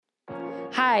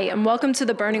Hi, and welcome to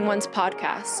the Burning Ones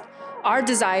podcast. Our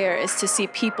desire is to see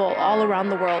people all around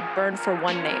the world burn for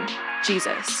one name,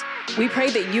 Jesus. We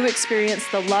pray that you experience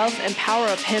the love and power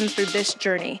of him through this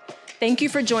journey. Thank you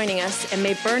for joining us, and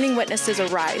may burning witnesses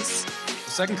arise.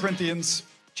 2 Corinthians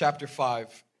chapter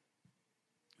 5.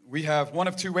 We have one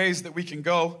of two ways that we can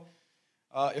go.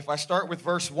 If I start with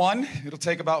verse 1, it'll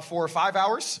take about 4 or 5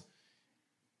 hours.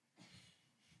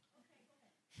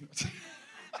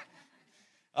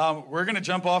 We're going to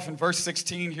jump off in verse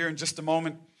 16 here in just a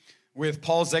moment with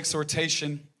Paul's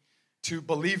exhortation to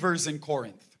believers in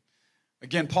Corinth.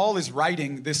 Again, Paul is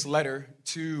writing this letter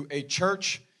to a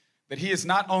church that he has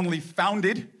not only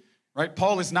founded, right?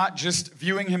 Paul is not just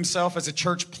viewing himself as a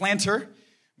church planter,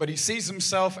 but he sees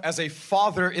himself as a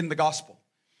father in the gospel.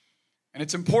 And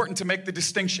it's important to make the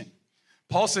distinction.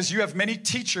 Paul says, you have many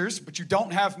teachers, but you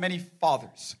don't have many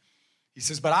fathers. He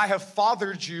says, but I have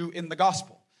fathered you in the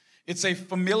gospel. It's a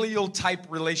familial type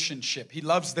relationship. He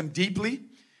loves them deeply.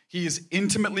 He is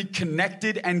intimately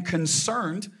connected and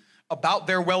concerned about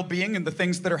their well-being and the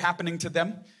things that are happening to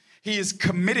them. He is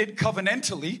committed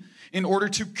covenantally in order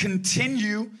to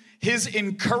continue his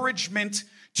encouragement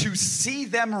to see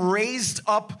them raised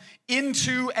up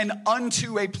into and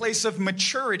unto a place of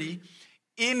maturity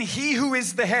in he who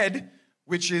is the head,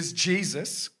 which is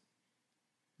Jesus,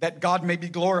 that God may be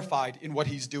glorified in what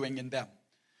he's doing in them.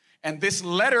 And this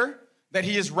letter that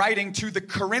he is writing to the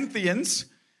Corinthians,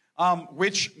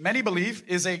 which many believe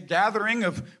is a gathering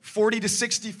of 40 to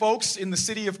 60 folks in the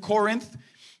city of Corinth.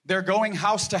 They're going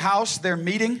house to house. They're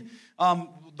meeting,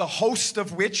 the host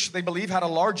of which they believe had a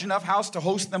large enough house to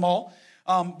host them all.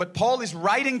 But Paul is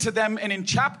writing to them, and in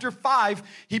chapter 5,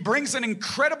 he brings an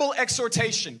incredible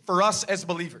exhortation for us as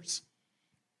believers.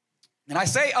 And I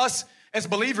say us as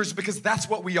believers because that's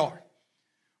what we are.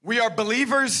 We are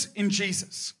believers in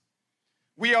Jesus.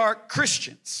 We are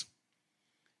Christians.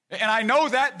 And I know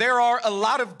that there are a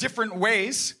lot of different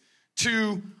ways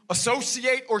to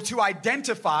associate or to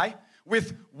identify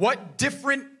with what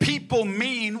different people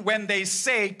mean when they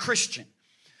say Christian.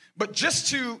 But just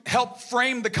to help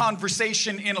frame the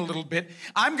conversation in a little bit,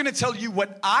 I'm going to tell you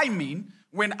what I mean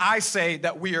when I say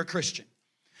that we are Christian.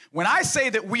 When I say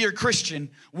that we are Christian,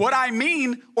 what I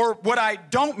mean or what I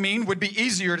don't mean would be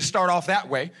easier to start off that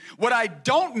way. What I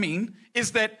don't mean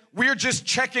is that we're just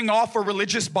checking off a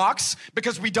religious box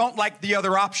because we don't like the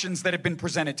other options that have been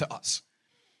presented to us.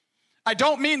 I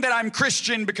don't mean that I'm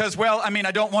Christian because,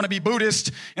 I don't want to be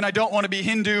Buddhist, and I don't want to be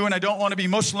Hindu, and I don't want to be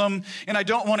Muslim, and I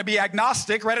don't want to be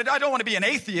agnostic, right? I don't want to be an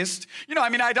atheist.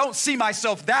 I don't see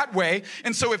myself that way.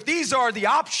 And so if these are the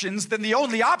options, then the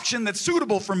only option that's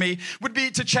suitable for me would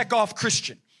be to check off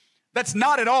Christian. That's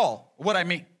not at all what I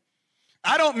mean.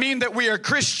 I don't mean that we are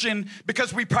Christian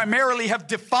because we primarily have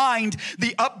defined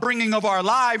the upbringing of our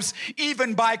lives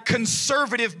even by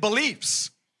conservative beliefs.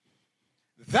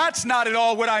 That's not at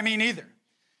all what I mean either.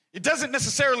 It doesn't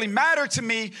necessarily matter to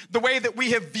me the way that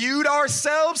we have viewed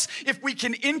ourselves if we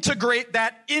can integrate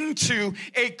that into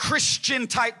a Christian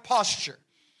type posture.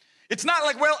 It's not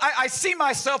like, I see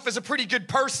myself as a pretty good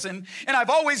person, and I've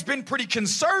always been pretty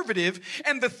conservative,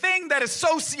 and the thing that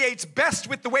associates best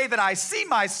with the way that I see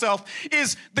myself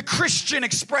is the Christian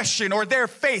expression or their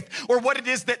faith or what it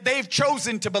is that they've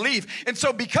chosen to believe. And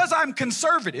so because I'm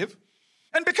conservative,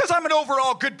 and because I'm an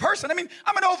overall good person, I'm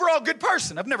an overall good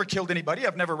person. I've never killed anybody.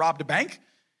 I've never robbed a bank.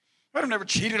 I've never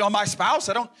cheated on my spouse.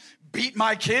 I don't beat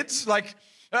my kids.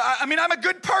 I'm a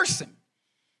good person.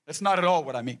 That's not at all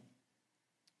what I mean.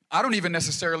 I don't even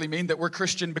necessarily mean that we're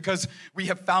Christian because we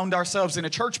have found ourselves in a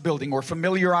church building or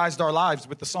familiarized our lives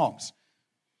with the songs.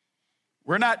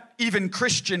 We're not even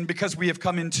Christian because we have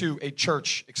come into a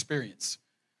church experience.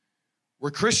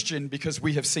 We're Christian because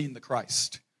we have seen the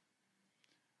Christ.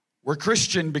 We're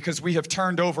Christian because we have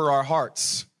turned over our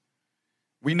hearts.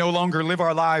 We no longer live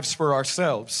our lives for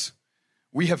ourselves.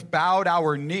 We have bowed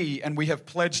our knee and we have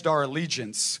pledged our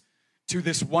allegiance to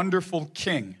this wonderful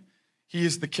King. He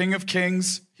is the King of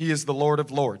Kings. He is the Lord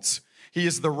of Lords. He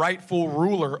is the rightful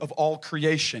ruler of all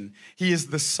creation. He is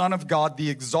the Son of God, the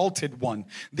exalted one,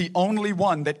 the only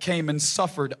one that came and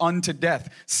suffered unto death,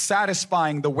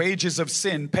 satisfying the wages of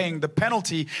sin, paying the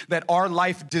penalty that our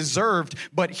life deserved,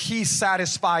 but he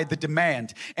satisfied the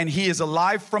demand. And he is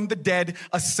alive from the dead,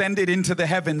 ascended into the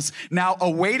heavens, now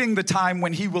awaiting the time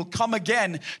when he will come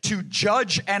again to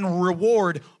judge and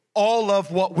reward all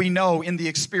of what we know in the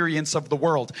experience of the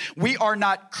world. We are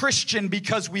not Christian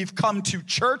because we've come to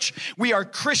church. We are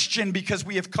Christian because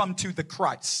we have come to the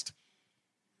Christ.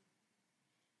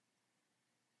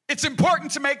 It's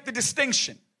important to make the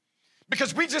distinction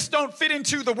because we just don't fit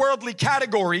into the worldly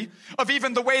category of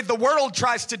even the way the world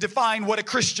tries to define what a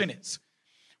Christian is.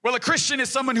 Well, a Christian is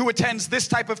someone who attends this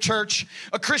type of church.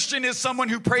 A Christian is someone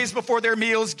who prays before their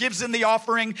meals, gives in the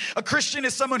offering. A Christian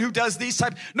is someone who does these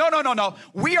types. No.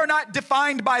 We are not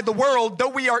defined by the world. Though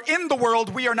we are in the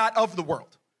world, we are not of the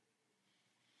world.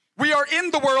 We are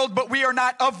in the world, but we are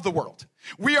not of the world.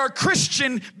 We are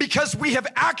Christian because we have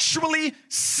actually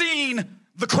seen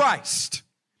the Christ.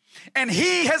 And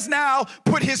he has now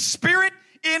put his Spirit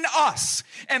in us.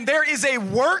 And there is a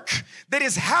work that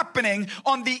is happening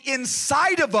on the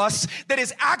inside of us that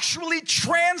is actually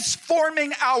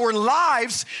transforming our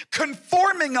lives,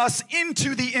 conforming us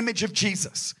into the image of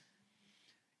Jesus.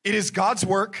 It is God's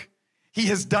work. He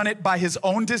has done it by his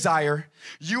own desire.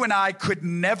 You and I could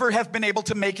never have been able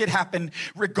to make it happen,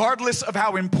 regardless of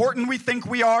how important we think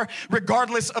we are,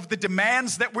 regardless of the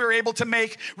demands that we're able to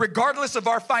make, regardless of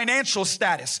our financial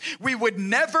status. We would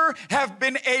never have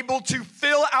been able to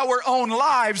fill our own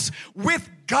lives with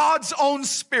God's own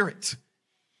Spirit.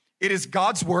 It is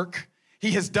God's work.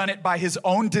 He has done it by his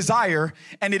own desire,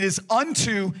 and it is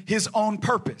unto his own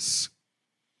purpose.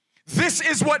 This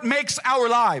is what makes our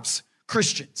lives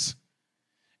Christians.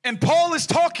 And Paul is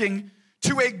talking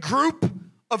to a group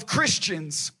of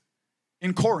Christians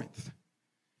in Corinth.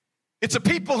 It's a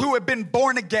people who have been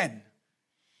born again.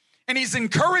 And he's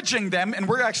encouraging them, and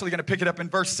we're actually going to pick it up in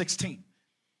verse 16.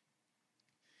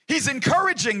 He's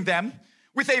encouraging them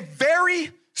with a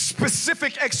very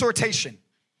specific exhortation.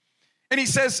 And he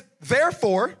says,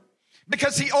 therefore,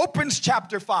 because he opens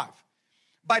chapter 5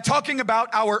 by talking about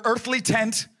our earthly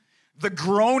tent, the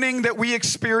groaning that we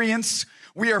experience.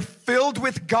 We are filled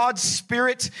with God's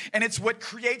Spirit, and it's what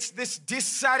creates this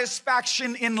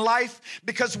dissatisfaction in life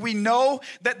because we know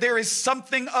that there is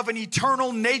something of an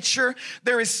eternal nature.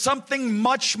 There is something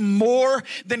much more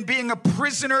than being a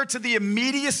prisoner to the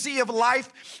immediacy of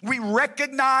life. We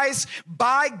recognize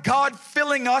by God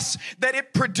filling us that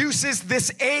it produces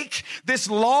this ache, this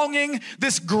longing,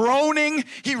 this groaning.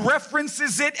 He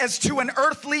references it as to an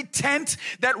earthly tent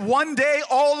that one day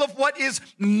all of what is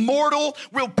mortal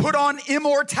will put on immortality.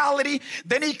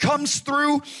 Then he comes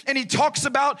through and he talks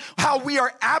about how we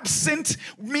are absent,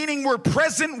 meaning we're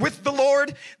present with the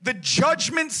Lord, the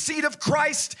judgment seat of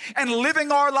Christ, and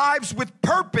living our lives with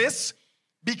purpose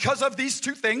because of these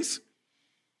two things.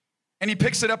 And he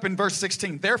picks it up in verse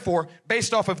 16. Therefore,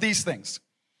 based off of these things,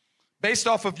 based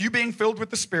off of you being filled with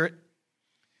the Spirit,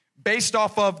 based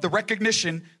off of the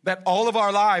recognition that all of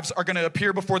our lives are going to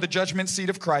appear before the judgment seat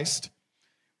of Christ,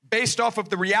 based off of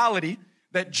the reality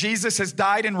that Jesus has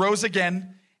died and rose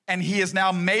again, and he has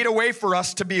now made a way for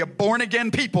us to be a born-again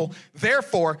people.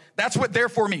 Therefore, that's what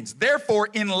therefore means. Therefore,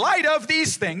 in light of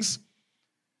these things,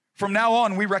 from now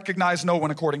on, we recognize no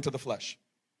one according to the flesh,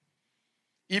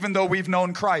 even though we've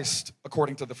known Christ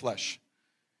according to the flesh.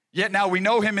 Yet now we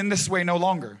know him in this way no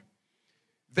longer.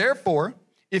 Therefore,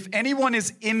 if anyone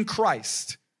is in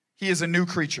Christ, he is a new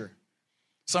creature.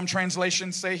 Some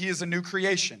translations say he is a new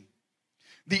creation.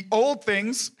 The old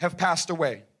things have passed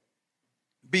away.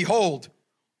 Behold,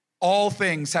 all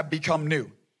things have become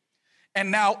new. And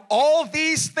now all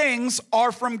these things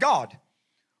are from God,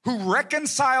 who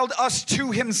reconciled us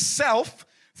to himself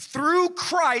through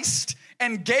Christ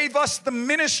and gave us the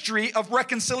ministry of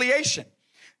reconciliation.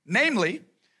 Namely,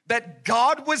 that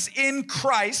God was in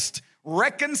Christ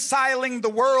reconciling the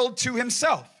world to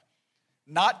himself,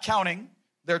 not counting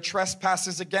their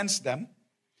trespasses against them.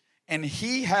 And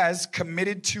he has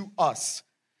committed to us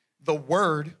the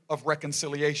word of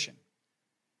reconciliation.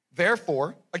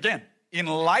 Therefore, again, in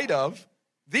light of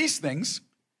these things,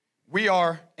 we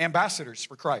are ambassadors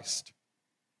for Christ,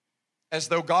 as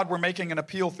though God were making an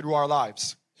appeal through our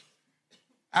lives.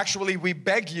 Actually, we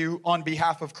beg you on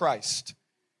behalf of Christ,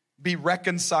 be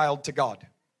reconciled to God.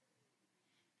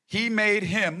 He made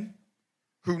him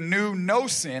who knew no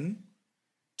sin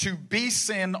to be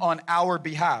sin on our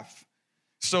behalf,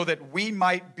 so that we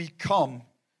might become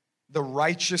the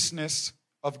righteousness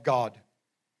of God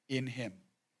in him.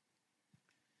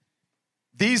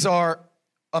 These are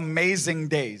amazing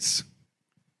days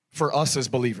for us as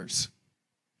believers.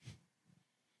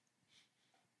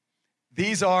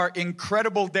 These are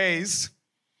incredible days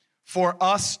for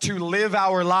us to live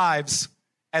our lives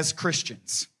as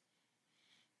Christians.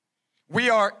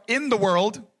 We are in the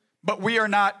world, but we are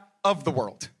not of the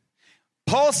world.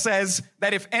 Paul says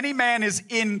that if any man is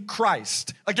in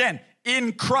Christ, again,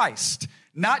 in Christ,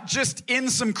 not just in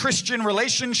some Christian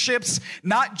relationships,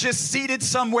 not just seated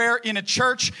somewhere in a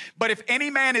church, but if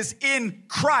any man is in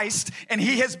Christ and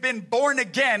he has been born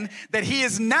again, that he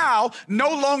is now no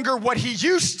longer what he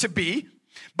used to be,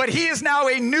 but he is now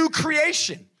a new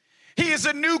creation. He is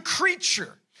a new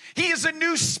creature. He is a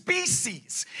new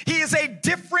species. He is a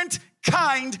different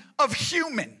kind of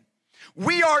human.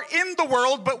 We are in the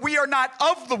world, but we are not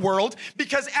of the world,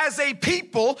 because as a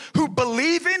people who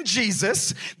believe in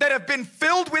Jesus, that have been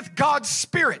filled with God's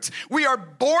Spirit, we are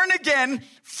born again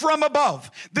from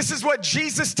above. This is what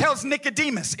Jesus tells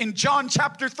Nicodemus in John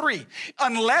chapter 3.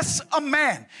 Unless a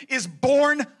man is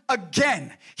born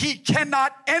again, he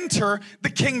cannot enter the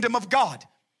kingdom of God.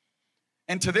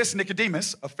 And to this,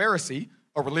 Nicodemus, a Pharisee,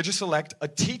 a religious elect, a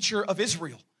teacher of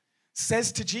Israel,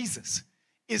 says to Jesus,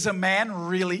 is a man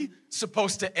really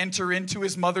supposed to enter into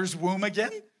his mother's womb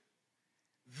again?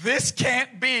 This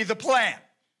can't be the plan.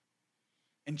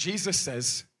 And Jesus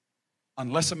says,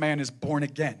 unless a man is born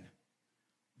again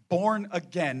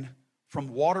from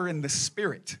water and the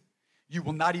Spirit, you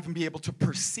will not even be able to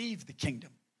perceive the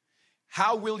kingdom.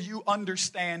 How will you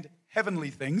understand heavenly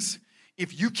things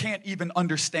if you can't even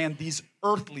understand these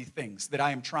earthly things that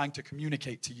I am trying to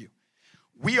communicate to you?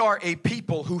 We are a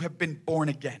people who have been born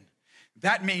again.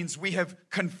 That means we have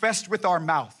confessed with our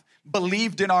mouth,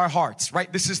 believed in our hearts,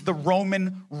 right? This is the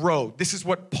Roman road. This is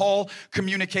what Paul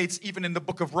communicates even in the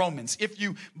book of Romans. If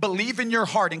you believe in your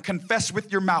heart and confess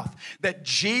with your mouth that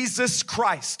Jesus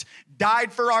Christ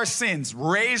died for our sins,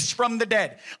 raised from the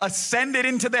dead, ascended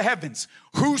into the heavens,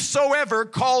 whosoever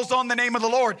calls on the name of the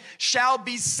Lord shall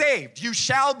be saved. You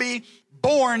shall be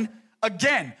born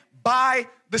again by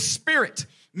the Spirit.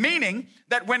 Meaning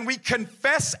that when we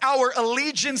confess our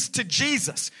allegiance to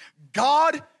Jesus,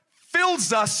 God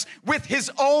fills us with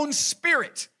his own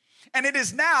Spirit. And it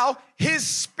is now his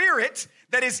Spirit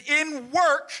that is in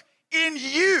work in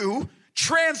you,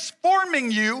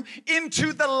 transforming you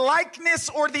into the likeness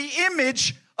or the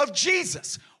image of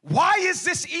Jesus. Why is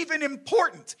this even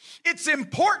important? It's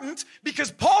important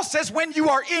because Paul says when you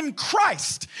are in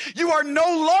Christ, you are no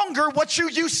longer what you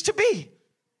used to be.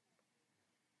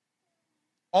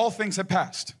 All things have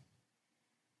passed.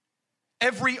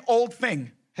 Every old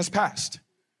thing has passed.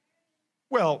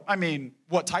 Well, I mean,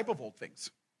 what type of old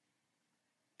things?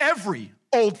 Every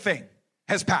old thing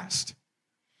has passed.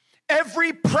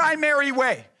 Every primary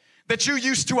way that you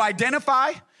used to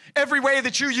identify, every way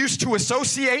that you used to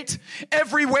associate,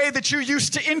 every way that you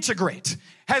used to integrate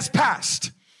has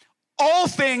passed. All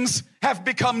things have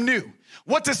become new.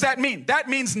 What does that mean? That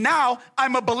means now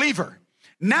I'm a believer.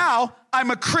 Now I'm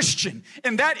a Christian,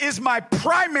 and that is my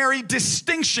primary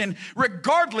distinction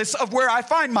regardless of where I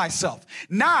find myself.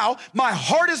 Now my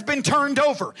heart has been turned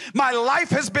over. My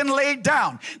life has been laid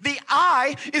down. The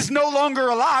I is no longer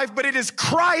alive, but it is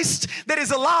Christ that is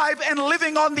alive and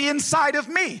living on the inside of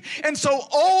me. And so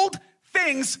old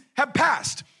things have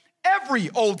passed. Every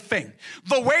old thing,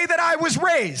 the way that I was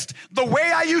raised, the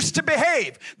way I used to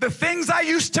behave, the things I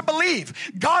used to believe,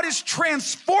 God is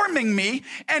transforming me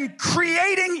and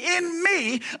creating in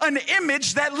me an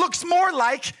image that looks more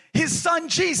like his son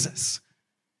Jesus.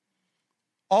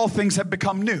 All things have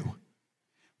become new.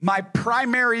 My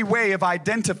primary way of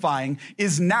identifying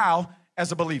is now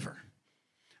as a believer.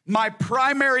 My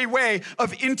primary way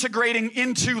of integrating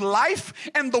into life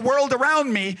and the world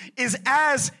around me is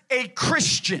as a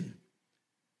Christian.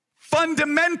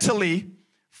 Fundamentally,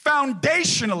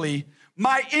 foundationally,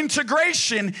 my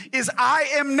integration is I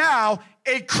am now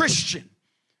a Christian.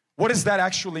 What does that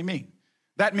actually mean?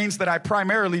 That means that I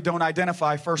primarily don't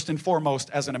identify first and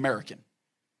foremost as an American.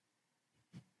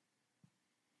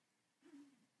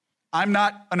 I'm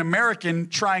not an American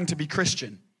trying to be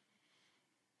Christian.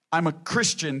 I'm a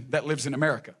Christian that lives in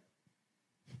America.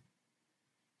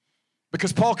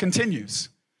 Because Paul continues,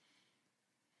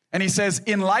 and he says,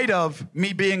 in light of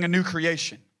me being a new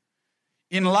creation,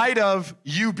 in light of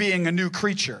you being a new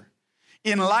creature,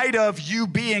 in light of you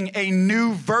being a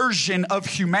new version of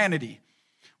humanity,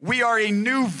 we are a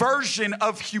new version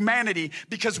of humanity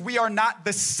because we are not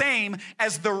the same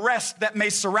as the rest that may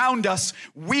surround us.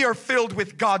 We are filled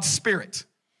with God's Spirit.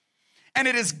 And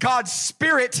it is God's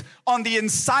Spirit on the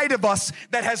inside of us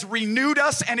that has renewed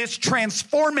us and is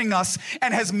transforming us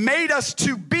and has made us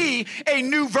to be a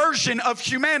new version of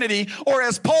humanity, or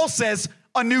as Paul says,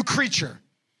 a new creature.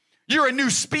 You're a new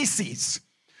species.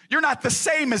 You're not the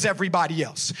same as everybody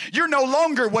else. You're no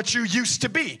longer what you used to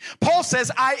be. Paul says,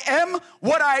 I am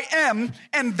what I am,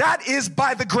 and that is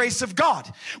by the grace of God,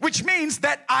 which means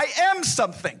that I am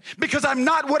something because I'm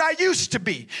not what I used to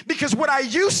be. Because what I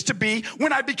used to be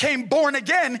when I became born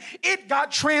again, it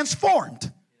got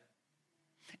transformed.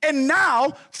 And now,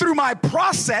 through my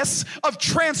process of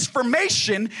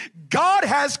transformation, God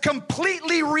has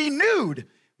completely renewed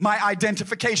my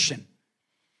identification.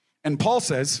 And Paul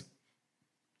says,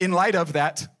 in light of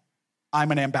that,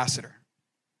 I'm an ambassador.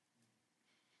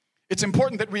 It's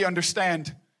important that we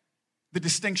understand the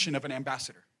distinction of an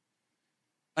ambassador.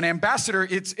 An ambassador,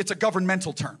 it's a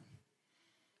governmental term,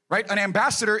 right? An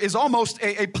ambassador is almost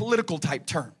a political type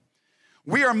term.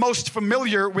 We are most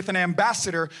familiar with an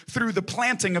ambassador through the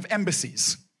planting of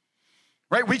embassies,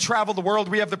 right? We travel the world.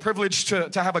 We have the privilege to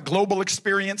have a global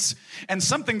experience. And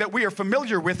something that we are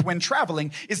familiar with when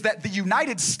traveling is that the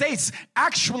United States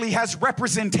actually has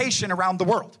representation around the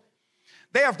world.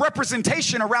 They have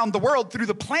representation around the world through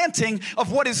the planting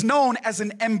of what is known as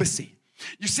an embassy.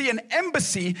 You see, an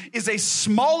embassy is a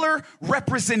smaller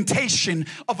representation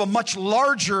of a much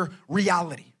larger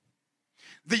reality.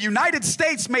 The United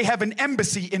States may have an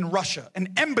embassy in Russia,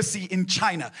 an embassy in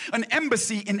China, an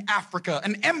embassy in Africa,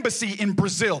 an embassy in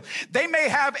Brazil. They may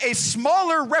have a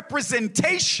smaller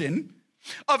representation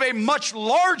of a much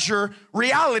larger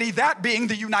reality, that being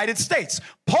the United States.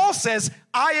 Paul says,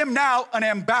 I am now an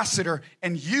ambassador,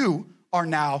 and you are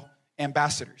now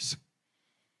ambassadors.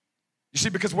 You see,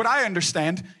 because what I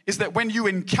understand is that when you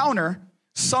encounter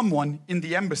someone in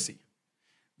the embassy,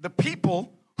 the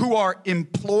people who are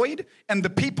employed and the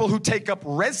people who take up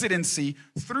residency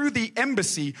through the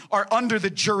embassy are under the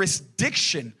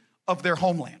jurisdiction of their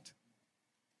homeland.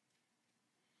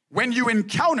 When you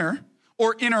encounter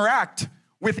or interact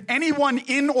with anyone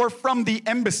in or from the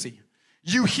embassy,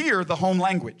 you hear the home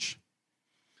language.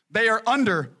 They are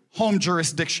under home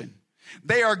jurisdiction.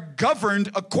 They are governed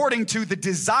according to the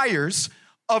desires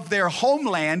of their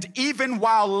homeland, even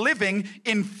while living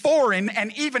in foreign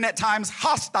and even at times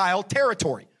hostile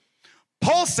territory.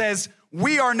 Paul says,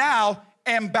 we are now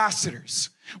ambassadors.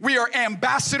 We are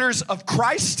ambassadors of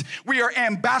Christ. We are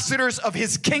ambassadors of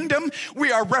his kingdom.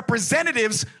 We are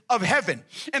representatives of heaven.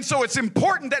 And so it's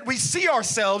important that we see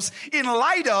ourselves in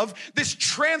light of this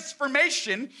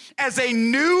transformation as a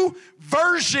new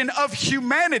version of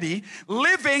humanity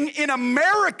living in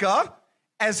America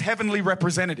as heavenly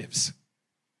representatives.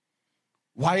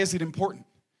 Why is it important?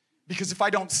 Because if I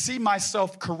don't see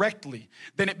myself correctly,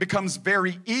 then it becomes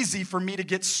very easy for me to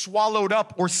get swallowed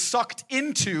up or sucked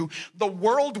into the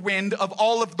whirlwind of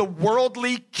all of the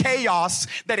worldly chaos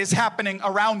that is happening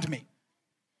around me.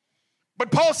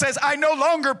 But Paul says, I no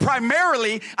longer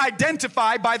primarily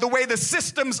identify by the way the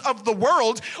systems of the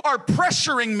world are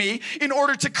pressuring me in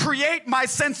order to create my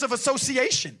sense of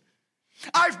association.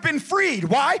 I've been freed.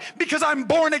 Why? Because I'm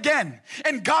born again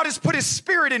and God has put his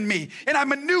spirit in me and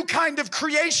I'm a new kind of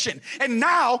creation. And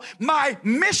now my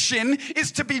mission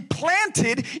is to be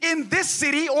planted in this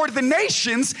city or the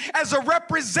nations as a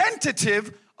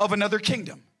representative of another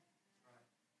kingdom.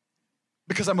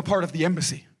 Because I'm a part of the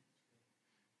embassy.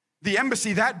 The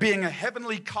embassy, that being a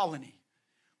heavenly colony.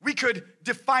 We could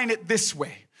define it this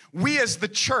way. We as the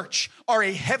church are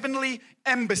a heavenly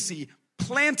embassy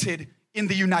planted in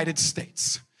the United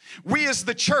States. We as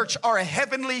the church are a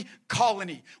heavenly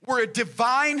colony. We're a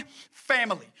divine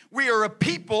family. We are a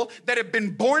people that have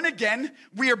been born again.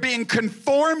 We are being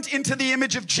conformed into the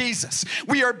image of Jesus.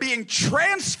 We are being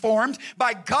transformed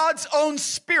by God's own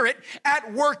Spirit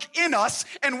at work in us,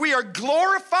 and we are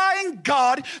glorifying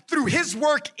God through his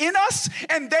work in us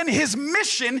and then his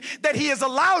mission that he has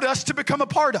allowed us to become a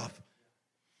part of.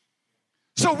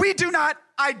 So we do not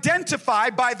identify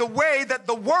by the way that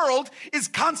the world is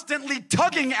constantly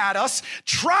tugging at us,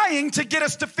 trying to get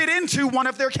us to fit into one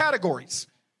of their categories.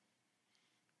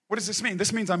 What does this mean?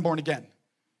 This means I'm born again.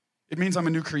 It means I'm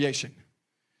a new creation.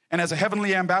 And as a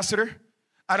heavenly ambassador,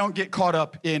 I don't get caught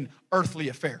up in earthly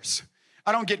affairs.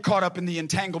 I don't get caught up in the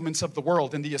entanglements of the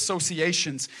world and the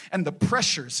associations and the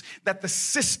pressures that the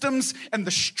systems and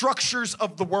the structures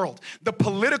of the world, the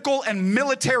political and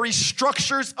military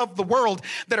structures of the world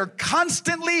that are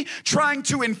constantly trying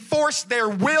to enforce their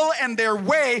will and their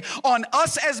way on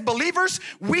us as believers.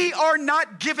 We are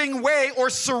not giving way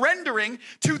or surrendering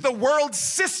to the world's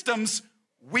systems.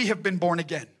 We have been born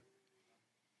again.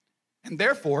 And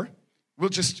therefore, we'll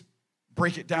just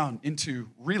break it down into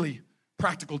really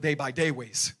practical day-by-day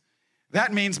ways.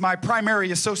 That means my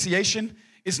primary association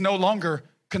is no longer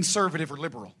conservative or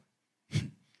liberal.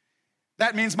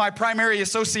 That means my primary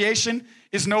association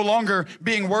is no longer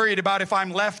being worried about if I'm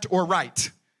left or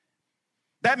right.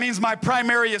 That means my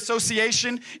primary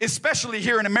association, especially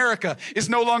here in America, is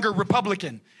no longer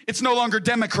Republican. It's no longer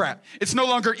Democrat. It's no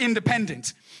longer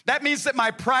independent. That means that my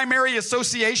primary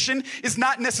association is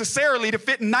not necessarily to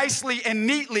fit nicely and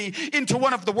neatly into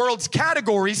one of the world's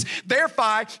categories,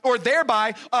 thereby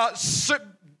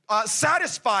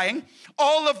satisfying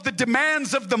all of the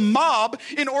demands of the mob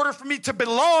in order for me to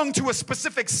belong to a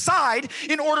specific side,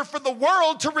 in order for the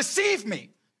world to receive me.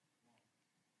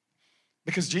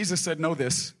 Because Jesus said, know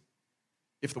this,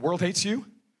 if the world hates you,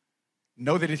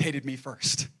 know that it hated me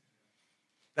first.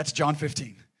 That's John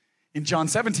 15. In John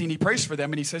 17, he prays for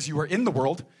them and he says, you are in the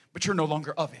world, but you're no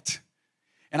longer of it.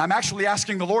 And I'm actually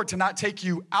asking the Lord to not take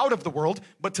you out of the world,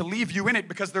 but to leave you in it,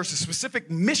 because there's a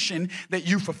specific mission that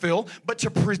you fulfill, but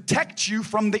to protect you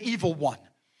from the evil one.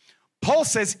 Paul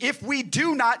says, if we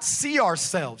do not see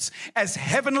ourselves as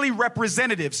heavenly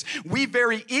representatives, we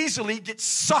very easily get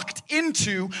sucked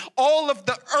into all of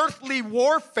the earthly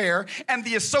warfare and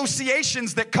the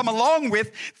associations that come along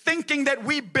with thinking that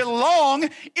we belong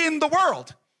in the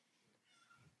world.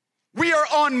 We are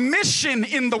on mission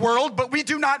in the world, but we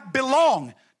do not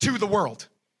belong to the world.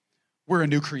 We're a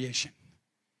new creation.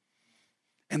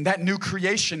 And that new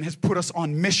creation has put us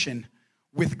on mission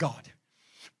with God.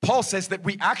 Paul says that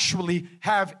we actually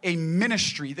have a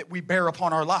ministry that we bear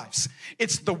upon our lives.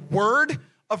 It's the word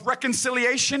of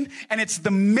reconciliation, and it's the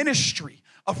ministry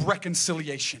of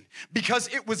reconciliation, because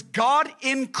it was God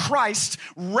in Christ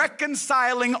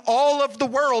reconciling all of the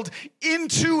world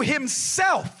into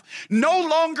himself, no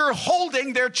longer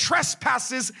holding their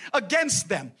trespasses against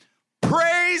them.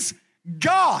 Praise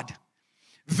God.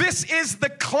 This is the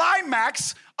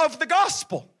climax of the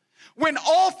gospel, when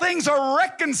all things are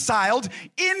reconciled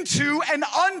into and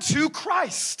unto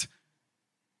Christ.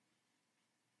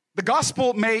 The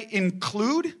gospel may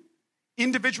include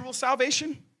individual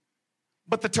salvation,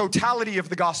 but the totality of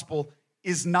the gospel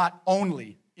is not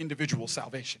only individual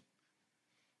salvation.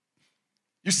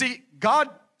 You see, God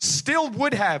still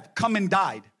would have come and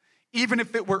died, even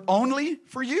if it were only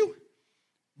for you,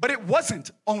 but it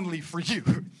wasn't only for you.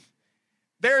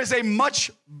 There is a much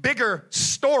bigger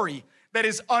story that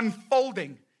is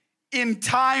unfolding in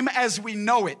time as we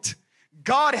know it.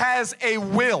 God has a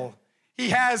will.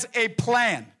 He has a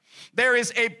plan. There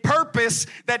is a purpose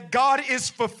that God is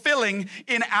fulfilling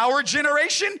in our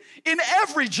generation, in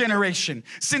every generation,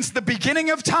 since the beginning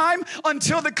of time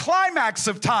until the climax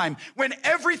of time, when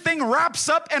everything wraps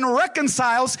up and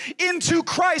reconciles into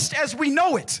Christ as we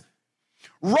know it.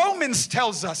 Romans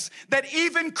tells us that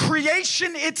even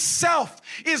creation itself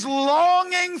is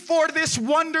longing for this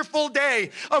wonderful day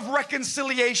of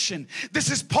reconciliation. This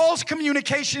is Paul's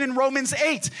communication in Romans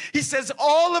 8. He says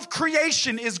all of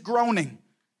creation is groaning.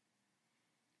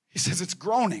 He says it's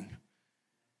groaning.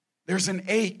 There's an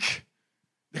ache.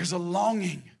 There's a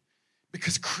longing,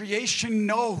 because creation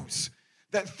knows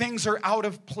that things are out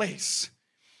of place.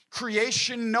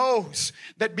 Creation knows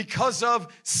that because of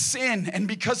sin and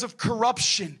because of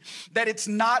corruption, that it's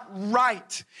not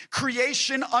right.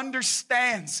 Creation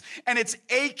understands, and it's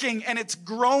aching and it's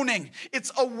groaning.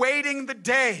 It's awaiting the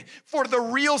day for the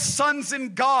real sons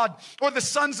in God, or the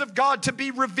sons of God, to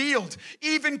be revealed.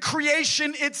 Even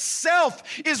creation itself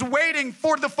is waiting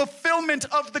for the fulfillment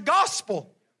of the gospel.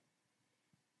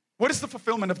 What is the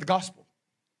fulfillment of the gospel?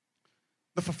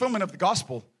 The fulfillment of the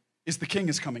gospel is the King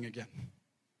is coming again.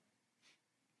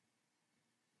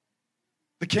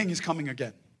 The King is coming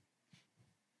again.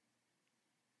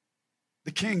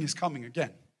 The King is coming again.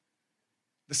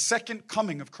 The second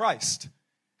coming of Christ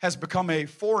has become a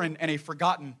foreign and a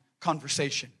forgotten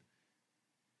conversation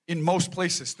in most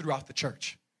places throughout the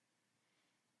church.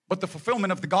 But the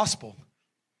fulfillment of the gospel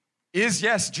is,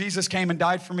 yes, Jesus came and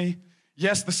died for me.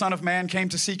 Yes, the Son of Man came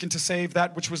to seek and to save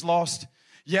that which was lost.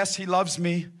 Yes, he loves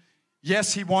me.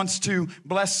 Yes, he wants to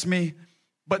bless me.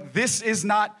 But this is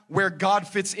not where God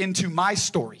fits into my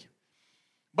story.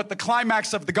 But the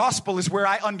climax of the gospel is where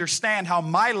I understand how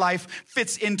my life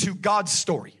fits into God's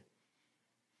story.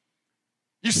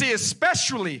 You see,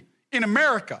 especially in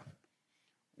America,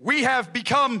 we have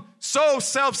become so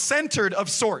self-centered of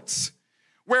sorts,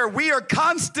 where we are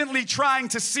constantly trying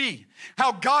to see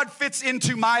how God fits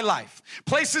into my life.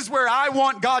 Places where I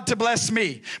want God to bless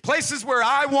me. Places where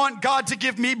I want God to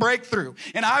give me breakthrough.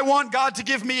 And I want God to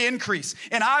give me increase.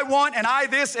 And I want, and I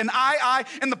this, and I.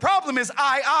 And the problem is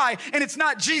I, and it's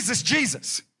not Jesus,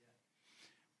 Jesus.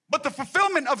 But the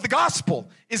fulfillment of the gospel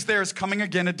is there is coming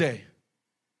again a day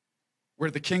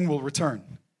where the King will return.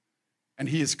 And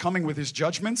he is coming with his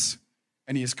judgments,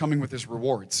 and he is coming with his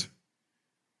rewards.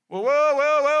 Whoa, whoa,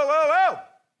 whoa, whoa, whoa, whoa.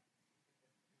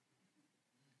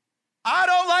 I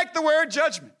don't like the word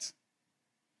judgment.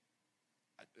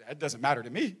 That doesn't matter to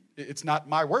me. It's not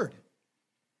my word.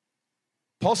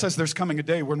 Paul says there's coming a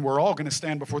day when we're all going to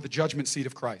stand before the judgment seat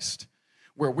of Christ,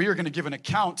 where we are going to give an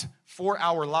account for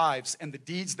our lives and the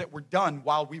deeds that were done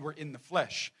while we were in the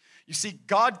flesh. You see,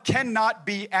 God cannot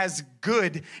be as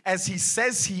good as he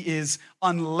says he is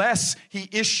unless he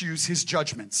issues his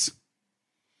judgments.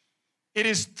 It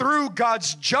is through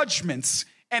God's judgments,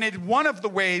 and in one of the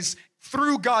ways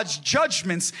through God's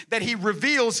judgments, that he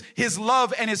reveals his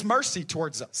love and his mercy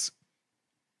towards us.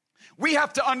 We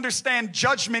have to understand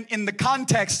judgment in the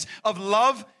context of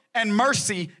love and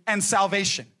mercy and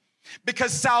salvation.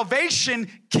 Because salvation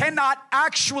cannot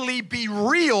actually be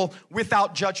real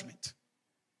without judgment.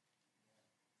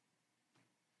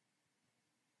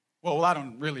 Well, I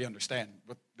don't really understand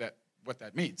what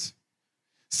that means.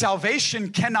 Salvation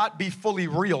cannot be fully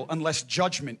real unless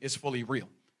judgment is fully real.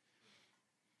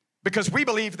 Because we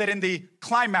believe that in the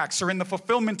climax or in the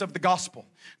fulfillment of the gospel,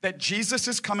 that Jesus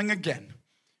is coming again.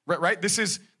 Right? This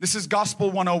is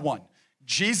Gospel 101.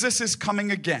 Jesus is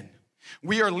coming again.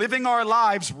 We are living our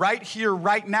lives right here,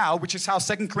 right now, which is how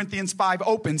 2 Corinthians 5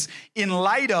 opens, in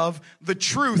light of the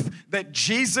truth that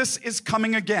Jesus is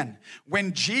coming again.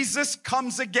 When Jesus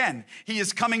comes again, he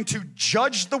is coming to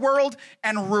judge the world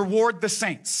and reward the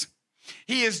saints.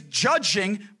 He is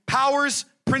judging powers,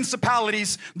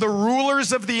 principalities, the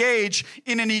rulers of the age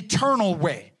in an eternal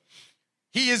way.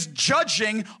 He is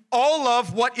judging all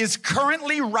of what is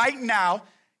currently right now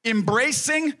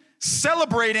embracing,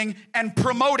 celebrating, and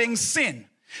promoting sin.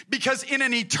 Because in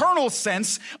an eternal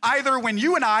sense, either when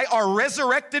you and I are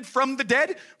resurrected from the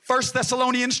dead, 1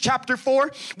 Thessalonians chapter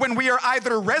 4, when we are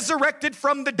either resurrected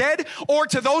from the dead, or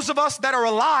to those of us that are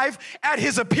alive at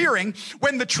his appearing,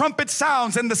 when the trumpet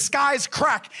sounds and the skies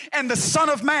crack and the Son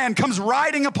of Man comes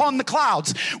riding upon the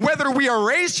clouds, whether we are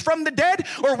raised from the dead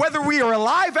or whether we are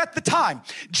alive at the time,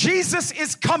 Jesus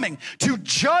is coming to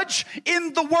judge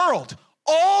in the world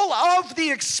all of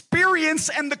the experience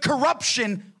and the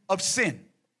corruption of sin.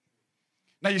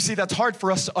 Now, you see, that's hard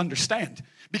for us to understand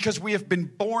because we have been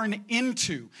born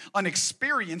into an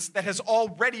experience that has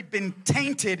already been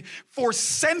tainted for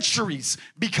centuries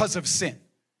because of sin.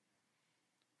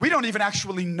 We don't even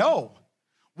actually know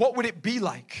what would it be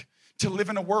like to live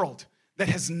in a world that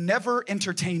has never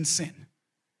entertained sin.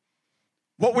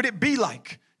 What would it be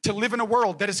like to live in a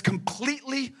world that is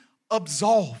completely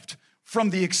absolved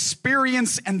from the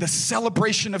experience and the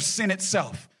celebration of sin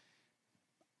itself?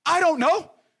 I don't know.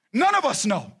 None of us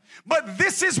know. But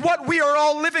this is what we are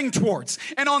all living towards.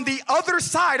 And on the other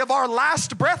side of our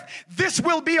last breath, this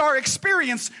will be our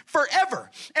experience forever.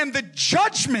 And the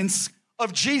judgments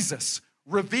of Jesus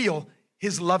reveal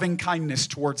his loving kindness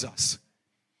towards us.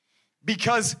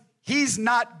 Because he's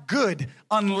not good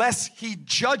unless he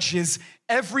judges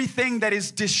everything that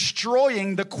is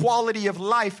destroying the quality of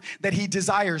life that he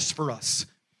desires for us.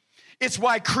 It's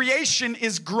why creation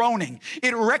is groaning.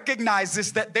 It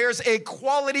recognizes that there's a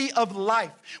quality of life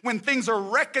when things are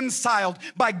reconciled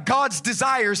by God's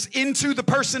desires into the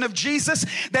person of Jesus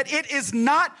that it is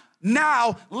not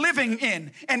now living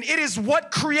in. And it is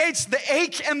what creates the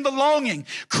ache and the longing.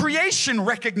 Creation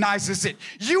recognizes it.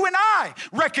 You and I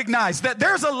recognize that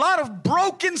there's a lot of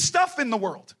broken stuff in the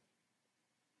world.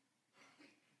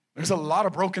 There's a lot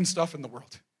of broken stuff in the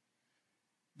world.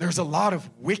 There's a lot of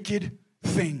wicked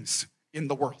things in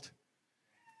the world.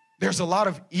 There's a lot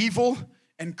of evil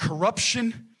and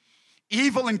corruption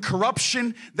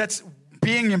that's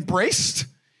being embraced,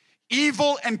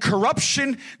 evil and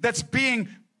corruption that's being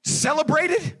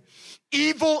celebrated,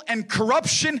 evil and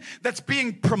corruption that's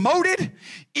being promoted,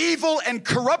 evil and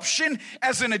corruption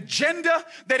as an agenda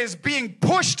that is being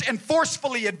pushed and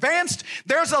forcefully advanced.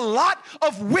 There's a lot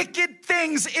of wicked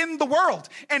things in the world,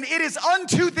 and it is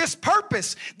unto this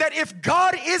purpose that if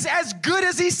God is as good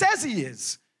as he says he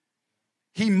is,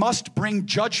 he must bring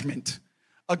judgment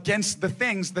against the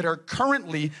things that are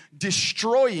currently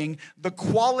destroying the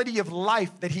quality of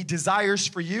life that he desires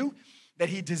for you, that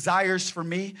he desires for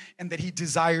me, and that he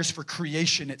desires for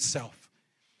creation itself.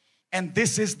 And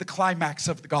this is the climax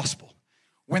of the gospel,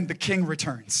 when the King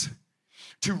returns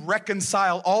to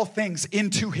reconcile all things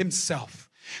into himself,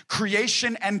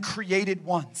 creation and created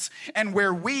ones. And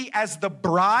where we as the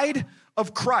bride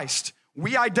of Christ,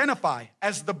 we identify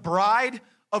as the bride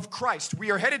of Christ.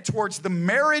 We are headed towards the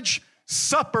marriage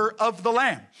supper of the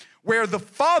Lamb, where the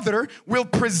Father will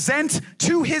present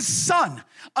to his Son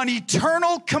an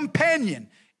eternal companion,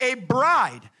 a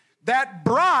bride. That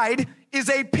bride is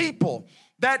a people.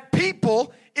 That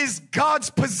people is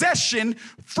God's possession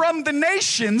from the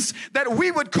nations that we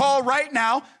would call right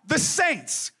now the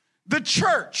saints, the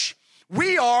church.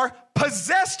 We are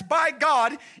possessed by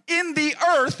God in the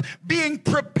earth, being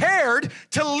prepared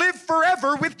to live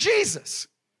forever with Jesus.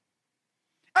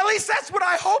 At least that's what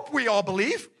I hope we all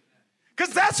believe.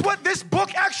 Because that's what this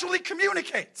book actually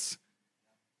communicates.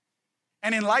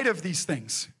 And in light of these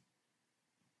things,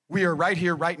 we are right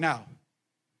here, right now,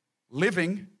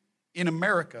 living in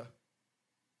America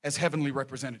as heavenly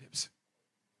representatives.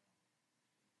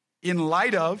 In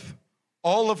light of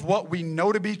all of what we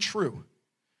know to be true,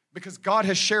 because God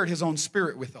has shared his own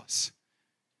spirit with us.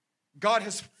 God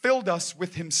has filled us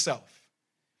with himself.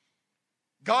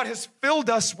 God has filled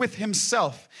us with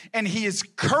himself, and he is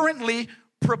currently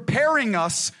preparing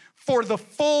us for the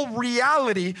full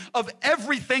reality of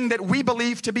everything that we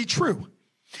believe to be true.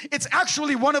 It's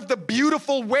actually one of the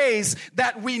beautiful ways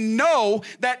that we know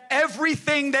that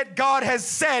everything that God has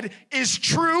said is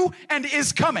true and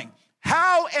is coming.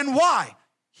 How and why?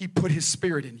 He put his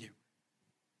Spirit in you.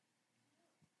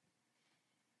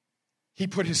 He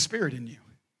put his Spirit in you.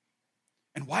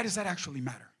 And why does that actually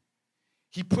matter?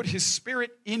 He put his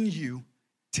Spirit in you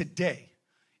today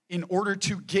in order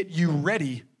to get you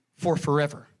ready for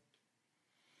forever.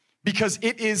 Because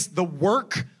it is the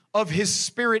work of his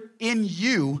Spirit in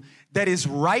you that is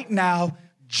right now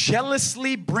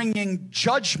jealously bringing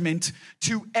judgment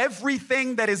to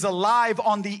everything that is alive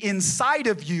on the inside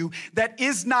of you that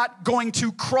is not going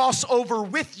to cross over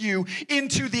with you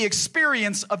into the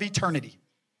experience of eternity.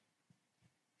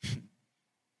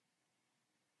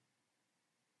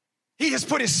 He has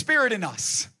put his Spirit in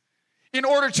us in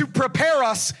order to prepare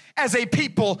us as a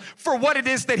people for what it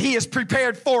is that he has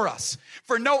prepared for us.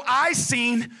 For no eye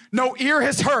seen, no ear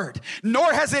has heard,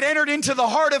 nor has it entered into the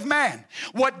heart of man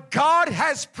what God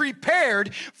has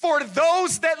prepared for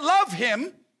those that love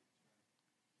him.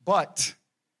 But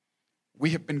we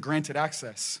have been granted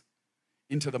access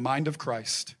into the mind of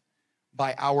Christ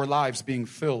by our lives being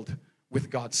filled with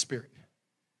God's Spirit.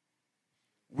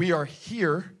 We are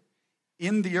here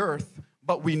in the earth,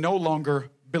 but we no longer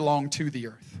belong to the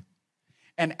earth.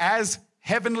 And as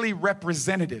heavenly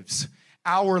representatives,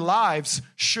 our lives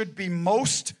should be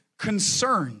most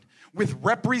concerned with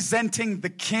representing the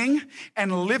King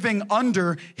and living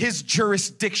under his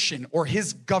jurisdiction or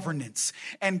his governance.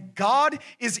 And God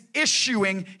is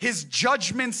issuing his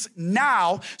judgments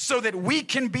now so that we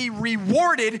can be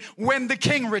rewarded when the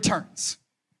King returns.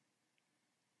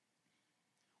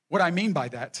 What I mean by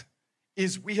that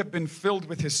is we have been filled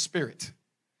with his Spirit.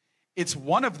 It's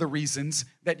one of the reasons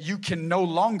that you can no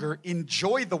longer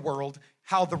enjoy the world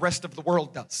how the rest of the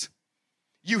world does.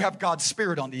 You have God's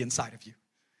Spirit on the inside of you.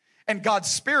 And God's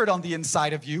Spirit on the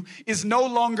inside of you is no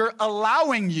longer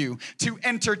allowing you to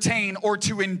entertain or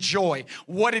to enjoy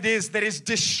what it is that is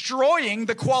destroying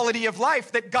the quality of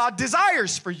life that God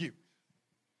desires for you.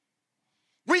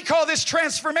 We call this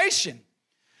transformation.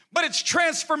 But it's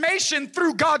transformation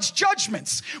through God's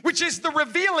judgments, which is the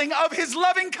revealing of his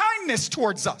loving kindness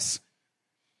towards us.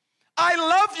 I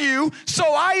love you, so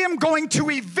I am going to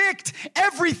evict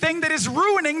everything that is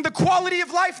ruining the quality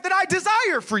of life that I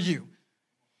desire for you.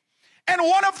 And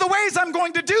one of the ways I'm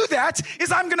going to do that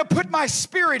is I'm going to put my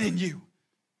Spirit in you.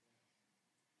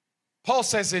 Paul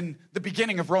says in the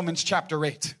beginning of Romans chapter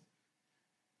 8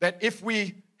 that if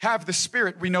we have the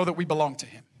Spirit, we know that we belong to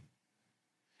him.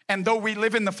 And though we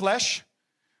live in the flesh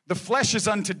is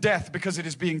unto death because it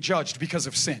is being judged because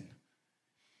of sin.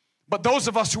 But those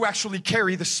of us who actually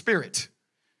carry the Spirit,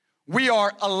 we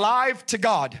are alive to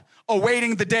God,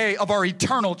 awaiting the day of our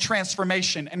eternal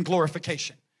transformation and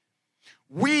glorification.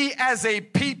 We as a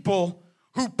people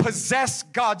who possess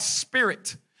God's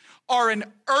Spirit are an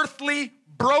earthly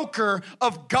broker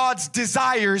of God's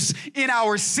desires in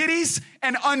our cities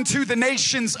and unto the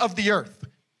nations of the earth.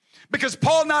 Because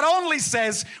Paul not only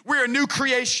says we're a new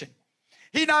creation,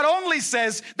 he not only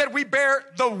says that we bear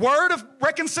the word of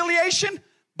reconciliation,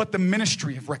 but the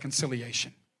ministry of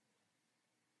reconciliation.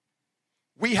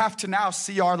 We have to now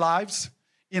see our lives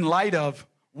in light of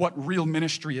what real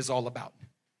ministry is all about.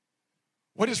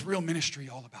 What is real ministry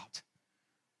all about?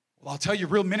 Well, I'll tell you,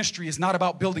 real ministry is not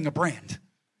about building a brand.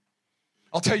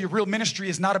 I'll tell you, real ministry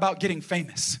is not about getting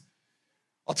famous.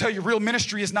 I'll tell you, real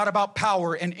ministry is not about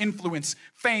power and influence,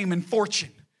 fame and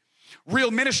fortune.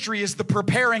 Real ministry is the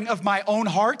preparing of my own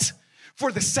heart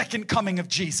for the second coming of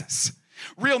Jesus.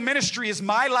 Real ministry is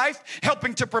my life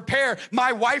helping to prepare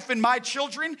my wife and my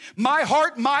children, my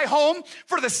heart, my home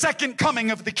for the second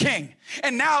coming of the King.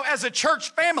 And now as a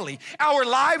church family, our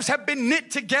lives have been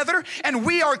knit together and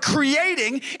we are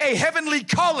creating a heavenly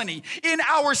colony in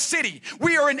our city.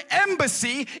 We are an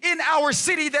embassy in our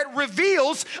city that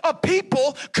reveals a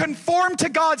people conformed to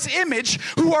God's image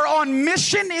who are on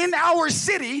mission in our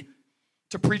city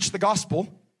to preach the gospel,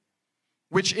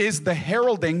 which is the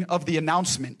heralding of the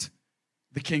announcement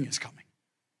the King is coming.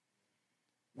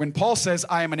 When Paul says,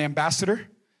 I am an ambassador,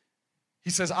 he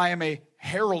says, I am a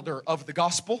heralder of the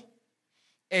gospel.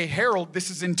 A herald, this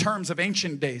is in terms of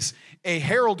ancient days, a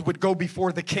herald would go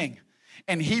before the king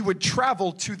and he would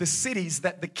travel to the cities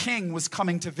that the king was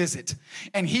coming to visit.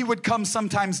 And he would come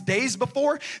sometimes days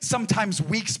before, sometimes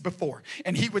weeks before.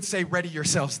 And he would say, ready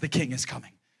yourselves, the king is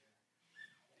coming.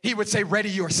 He would say, ready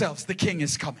yourselves, the king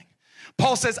is coming.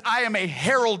 Paul says, I am a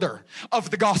heralder of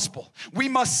the gospel. We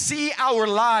must see our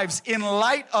lives in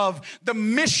light of the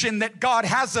mission that God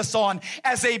has us on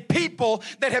as a people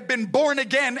that have been born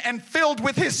again and filled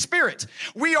with his Spirit.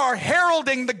 We are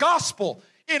heralding the gospel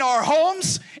in our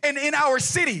homes and in our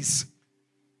cities.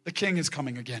 The King is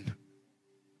coming again.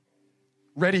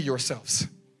 Ready yourselves.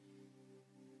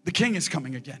 The King is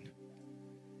coming again.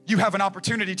 You have an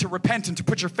opportunity to repent and to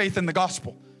put your faith in the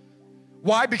gospel.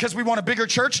 Why? Because we want a bigger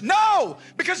church? No!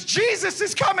 Because Jesus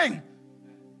is coming.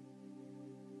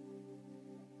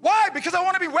 Why? Because I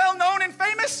want to be well known and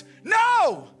famous?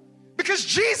 No! Because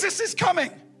Jesus is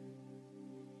coming.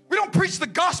 We don't preach the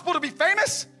gospel to be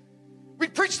famous. We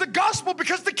preach the gospel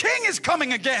because the King is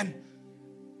coming again.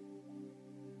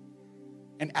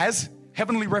 And as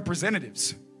heavenly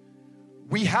representatives,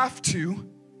 we have to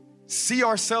see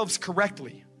ourselves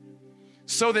correctly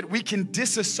so that we can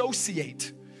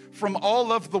disassociate from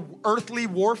all of the earthly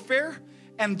warfare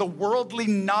and the worldly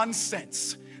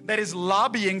nonsense that is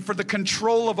lobbying for the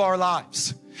control of our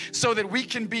lives, so that we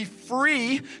can be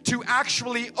free to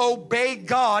actually obey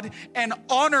God and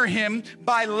honor him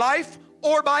by life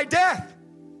or by death.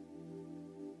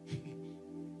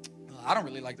 I don't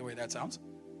really like the way that sounds.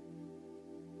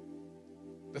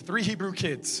 The 3 Hebrew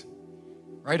kids,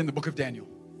 right in the book of Daniel,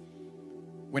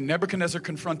 when Nebuchadnezzar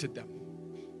confronted them,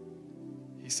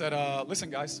 he said, listen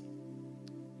guys,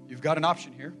 you've got an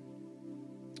option here.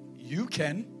 You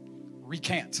can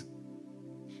recant.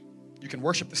 You can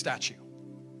worship the statue.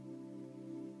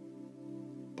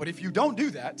 But if you don't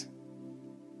do that,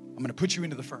 I'm going to put you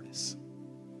into the furnace.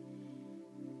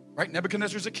 Right?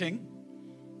 Nebuchadnezzar's a king,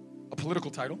 a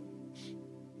political title.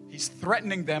 He's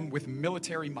threatening them with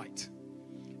military might.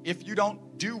 If you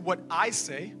don't do what I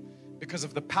say, because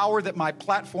of the power that my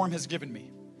platform has given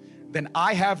me, then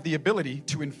I have the ability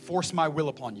to enforce my will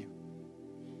upon you.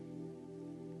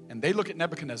 And they look at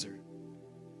Nebuchadnezzar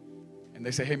and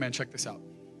they say, hey man, check this out.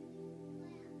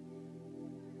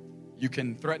 You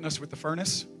can threaten us with the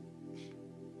furnace.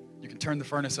 You can turn the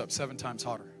furnace up 7 times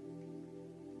hotter.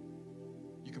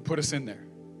 You can put us in there.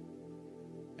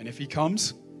 And if he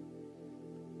comes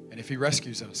and if he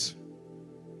rescues us,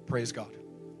 praise God.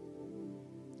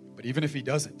 But even if he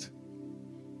doesn't,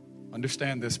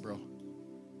 understand this, bro.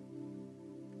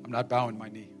 I'm not bowing my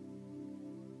knee.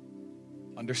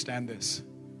 Understand this.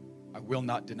 I will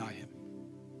not deny him.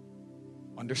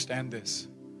 Understand this.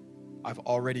 I've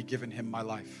already given him my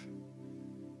life.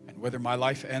 And whether my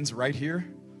life ends right here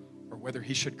or whether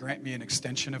he should grant me an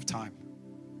extension of time,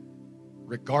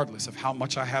 regardless of how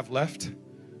much I have left,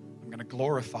 I'm going to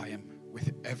glorify him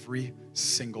with every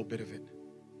single bit of it.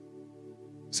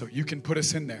 So you can put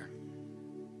us in there,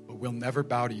 but we'll never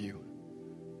bow to you.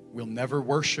 We'll never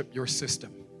worship your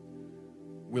system.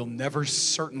 We'll never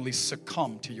certainly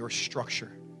succumb to your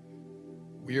structure.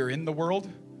 We are in the world,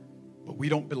 but we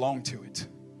don't belong to it.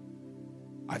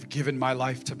 I've given my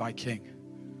life to my King,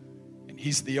 and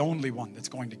he's the only one that's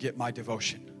going to get my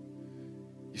devotion.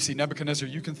 You see, Nebuchadnezzar,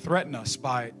 you can threaten us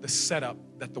by the setup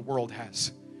that the world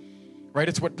has, right?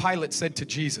 It's what Pilate said to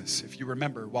Jesus, if you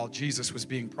remember, while Jesus was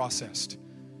being processed.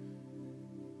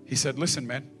 He said, listen,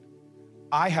 man,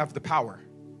 I have the power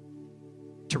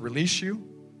to release you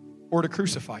or to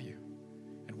crucify you.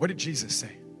 And what did Jesus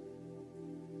say?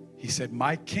 He said,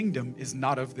 my kingdom is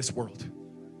not of this world.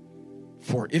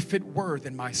 For if it were,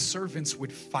 then my servants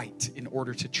would fight in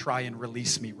order to try and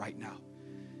release me right now.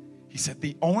 He said,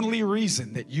 the only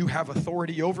reason that you have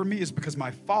authority over me is because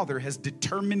my Father has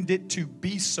determined it to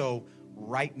be so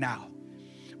right now.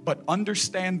 But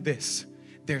understand this,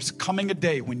 there's coming a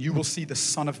day when you will see the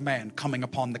Son of Man coming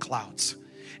upon the clouds.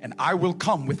 And I will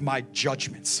come with my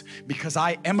judgments, because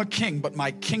I am a king, but my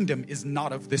kingdom is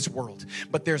not of this world.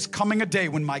 But there's coming a day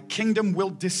when my kingdom will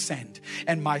descend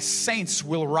and my saints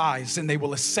will rise and they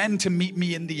will ascend to meet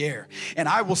me in the air. And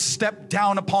I will step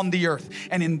down upon the earth.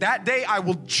 And in that day, I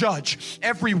will judge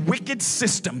every wicked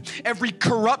system, every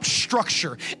corrupt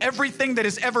structure, everything that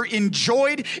has ever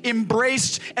enjoyed,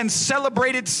 embraced, and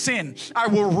celebrated sin. I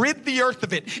will rid the earth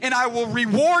of it, and I will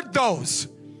reward those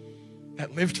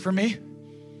that lived for me.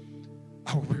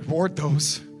 I will reward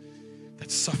those that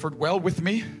suffered well with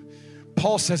me.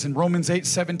 Paul says in Romans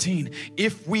 8:17,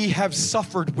 if we have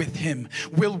suffered with him,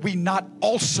 will we not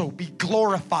also be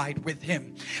glorified with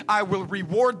him? I will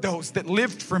reward those that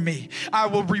lived for me. I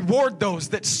will reward those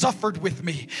that suffered with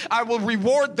me. I will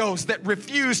reward those that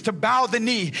refused to bow the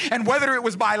knee. And whether it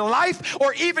was by life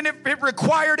or even if it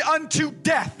required unto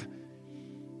death,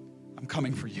 I'm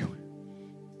coming for you.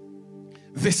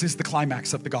 This is the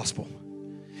climax of the gospel.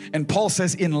 And Paul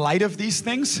says, in light of these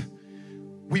things,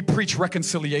 we preach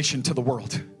reconciliation to the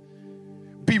world.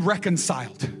 Be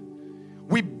reconciled.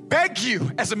 We beg you,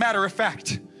 as a matter of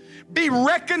fact, be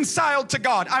reconciled to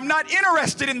God. I'm not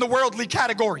interested in the worldly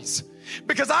categories,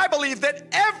 because I believe that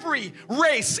every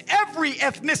race, every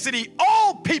ethnicity,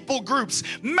 all people groups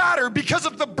matter because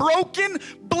of the broken,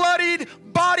 bloodied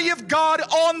body of God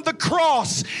on the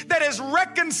cross that has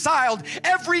reconciled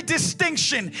every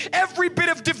distinction, every bit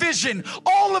of division,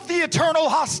 all of the eternal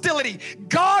hostility.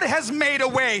 God has made a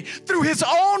way through his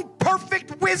own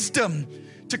perfect wisdom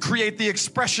to create the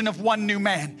expression of one new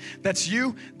man. That's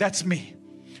you, that's me.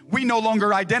 We no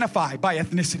longer identify by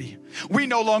ethnicity. We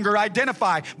no longer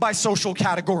identify by social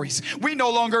categories. We no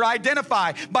longer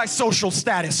identify by social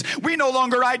status. We no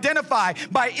longer identify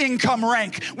by income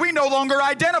rank. We no longer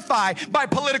identify by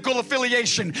political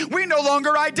affiliation. We no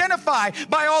longer identify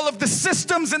by all of the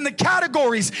systems and the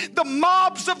categories, the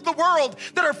mobs of the world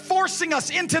that are forcing us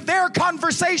into their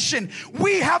conversation.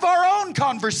 We have our own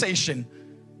conversation.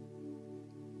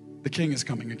 The King is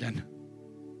coming again.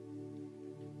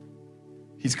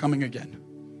 He's coming again.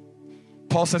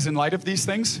 Paul says, in light of these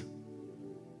things,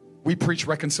 we preach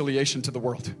reconciliation to the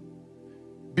world.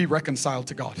 Be reconciled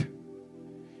to God.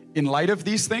 In light of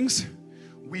these things,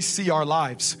 we see our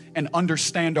lives and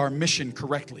understand our mission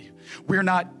correctly. We're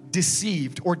not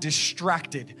deceived or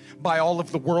distracted by all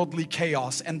of the worldly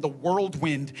chaos and the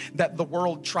whirlwind that the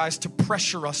world tries to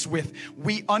pressure us with.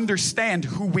 We understand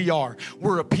who we are.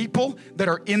 We're a people that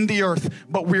are in the earth,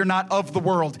 but we're not of the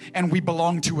world, and we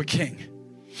belong to a king.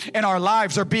 And our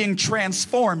lives are being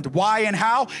transformed. Why and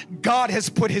how? God has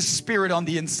put his spirit on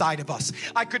the inside of us.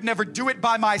 I could never do it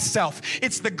by myself.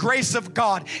 It's the grace of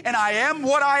God. And I am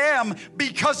what I am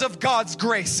because of God's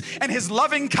grace and his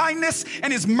loving kindness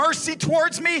and his mercy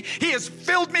towards me. He has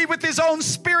filled me with his own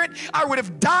spirit. I would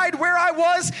have died where I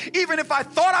was, even if I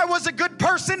thought I was a good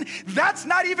person. That's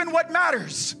not even what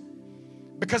matters,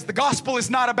 because the gospel is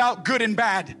not about good and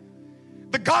bad.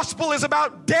 The gospel is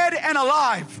about dead and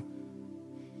alive.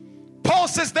 Paul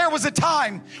says there was a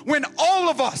time when all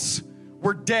of us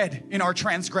were dead in our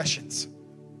transgressions.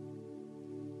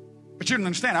 But you don't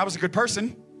understand, I was a good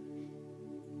person.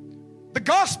 The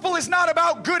gospel is not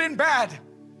about good and bad.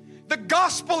 The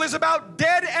gospel is about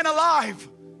dead and alive.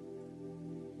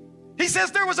 He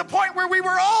says there was a point where we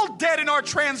were all dead in our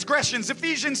transgressions,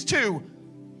 Ephesians 2.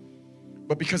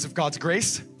 But because of God's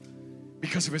grace,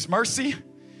 because of his mercy,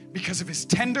 because of his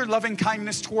tender loving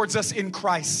kindness towards us in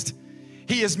Christ,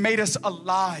 he has made us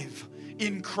alive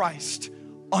in Christ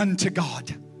unto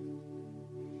God.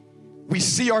 We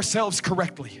see ourselves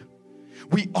correctly.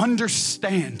 We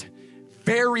understand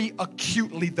very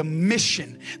acutely the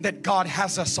mission that God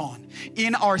has us on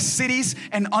in our cities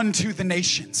and unto the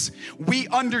nations. We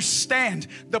understand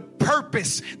the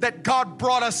purpose that God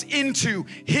brought us into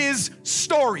his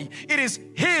story. It is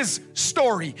his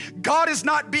story. God is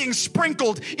not being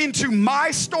sprinkled into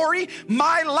my story.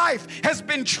 My life has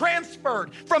been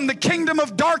transferred from the kingdom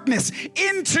of darkness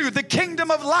into the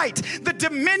kingdom of light, the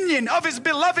dominion of his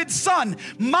beloved Son.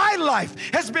 My life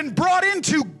has been brought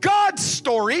into God's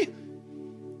story.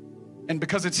 And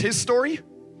because it's his story,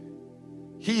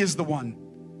 he is the one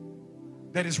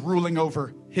that is ruling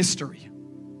over history.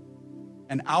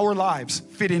 And our lives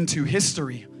fit into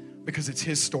history because it's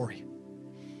his story.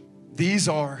 These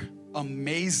are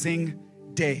amazing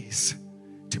days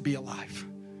to be alive.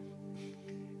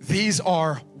 These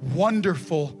are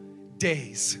wonderful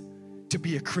days to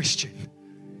be a Christian.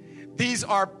 These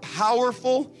are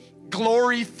powerful,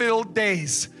 glory-filled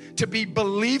days to be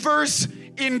believers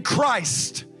in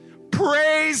Christ.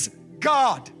 Praise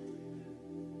God.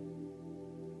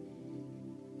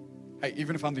 Hey,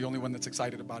 even if I'm the only one that's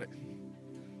excited about it.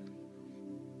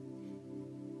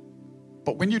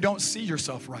 But when you don't see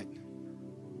yourself right,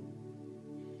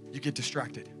 you get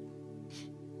distracted.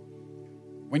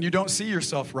 When you don't see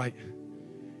yourself right,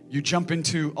 you jump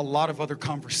into a lot of other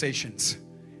conversations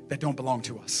that don't belong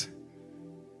to us.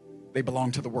 They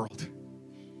belong to the world.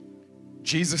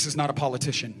 Jesus is not a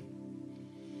politician.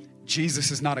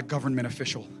 Jesus is not a government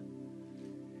official.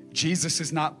 Jesus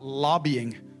is not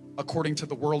lobbying according to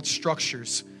the world's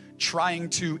structures, trying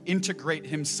to integrate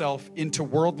himself into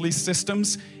worldly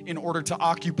systems in order to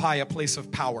occupy a place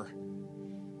of power.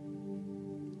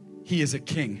 He is a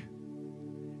king.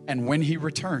 And when he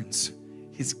returns,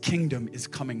 his kingdom is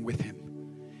coming with him.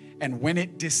 And when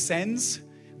it descends,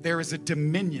 there is a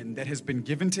dominion that has been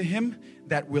given to him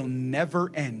that will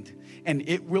never end. And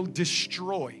it will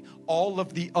destroy all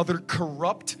of the other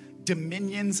corrupt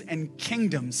dominions and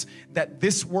kingdoms that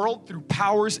this world, through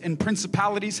powers and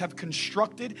principalities, have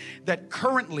constructed that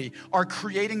currently are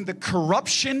creating the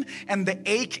corruption and the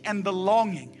ache and the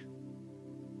longing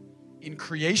in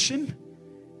creation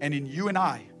and in you and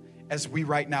I as we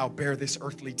right now bear this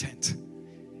earthly tent.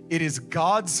 It is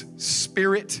God's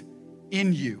Spirit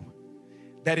in you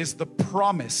that is the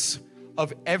promise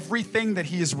of everything that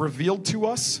He has revealed to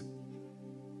us.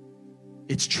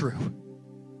 It's true.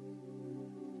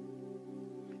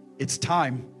 It's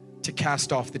time to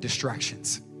cast off the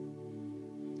distractions.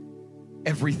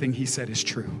 Everything He said is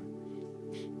true.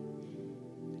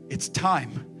 It's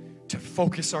time to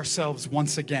focus ourselves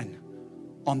once again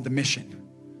on the mission,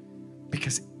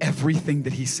 because everything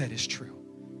that He said is true.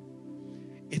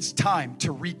 It's time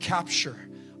to recapture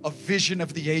a vision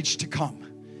of the age to come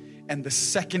and the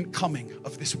second coming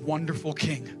of this wonderful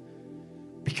King,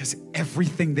 because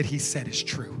everything that He said is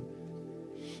true.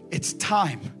 It's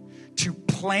time to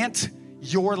plant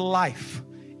your life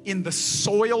in the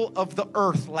soil of the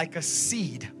earth like a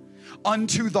seed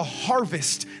unto the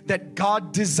harvest that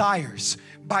God desires,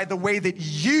 by the way that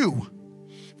you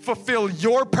fulfill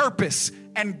your purpose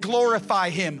and glorify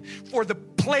Him for the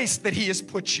place that He has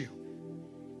put you.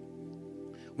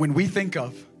 When we think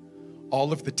of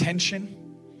all of the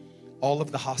tension, all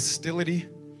of the hostility,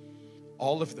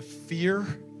 all of the fear,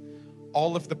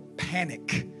 all of the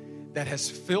panic that has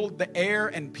filled the air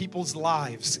and people's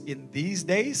lives in these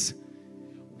days,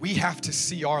 we have to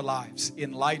see our lives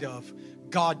in light of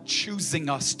God choosing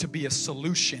us to be a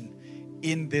solution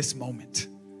in this moment.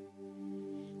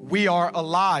 We are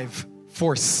alive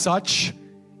for such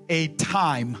a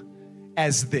time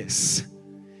as this.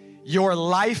 Your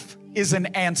life is an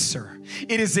answer.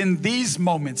 It is in these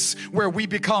moments where we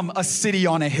become a city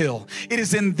on a hill. It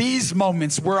is in these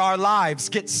moments where our lives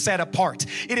get set apart.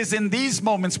 It is in these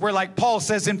moments where, like Paul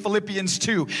says in Philippians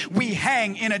 2, we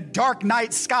hang in a dark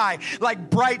night sky like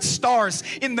bright stars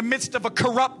in the midst of a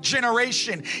corrupt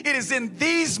generation. It is in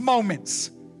these moments.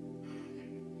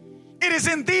 It is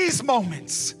in these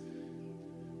moments.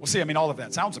 Well, see, all of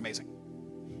that sounds amazing.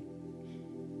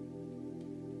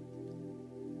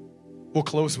 We'll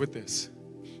close with this.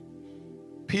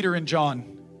 Peter and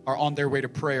John are on their way to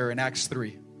prayer in Acts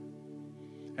 3.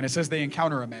 And it says they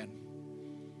encounter a man.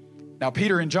 Now,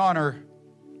 Peter and John are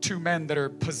two men that are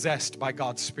possessed by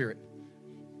God's Spirit.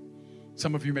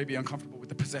 Some of you may be uncomfortable with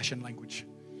the possession language.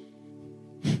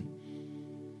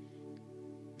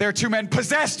 They're two men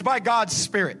possessed by God's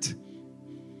Spirit.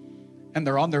 And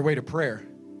they're on their way to prayer.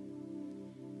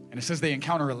 And it says they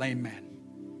encounter a lame man.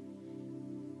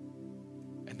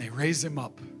 And they raise him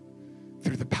up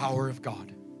through the power of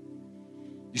God.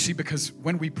 You see, because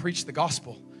when we preach the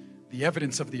gospel, the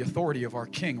evidence of the authority of our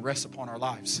King rests upon our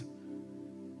lives.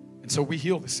 And so we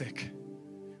heal the sick.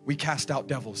 We cast out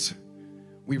devils.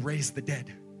 We raise the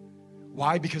dead.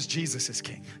 Why? Because Jesus is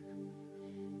King.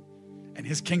 And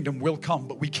His kingdom will come,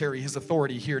 but we carry His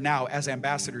authority here now as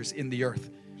ambassadors in the earth.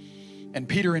 And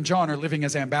Peter and John are living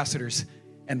as ambassadors,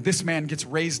 and this man gets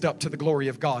raised up to the glory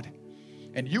of God.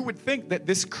 And you would think that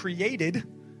this created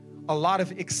a lot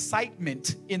of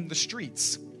excitement in the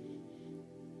streets.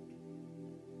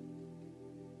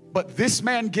 But this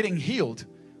man getting healed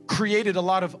created a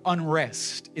lot of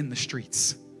unrest in the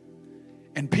streets.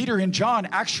 And Peter and John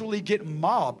actually get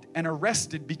mobbed and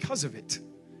arrested because of it.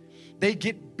 They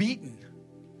get beaten.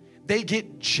 They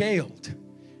get jailed.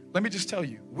 Let me just tell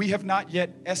you, we have not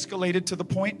yet escalated to the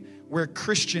point where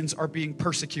Christians are being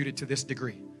persecuted to this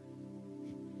degree.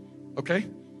 Okay?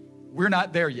 We're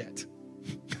not there yet.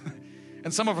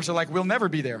 And some of us are like, we'll never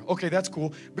be there. Okay, that's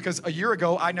cool, because a year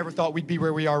ago, I never thought we'd be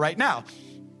where we are right now.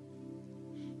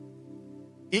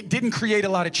 It didn't create a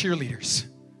lot of cheerleaders.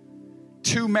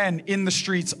 Two men in the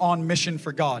streets on mission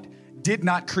for God did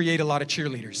not create a lot of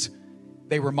cheerleaders.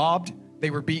 They were mobbed, they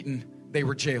were beaten, they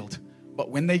were jailed. But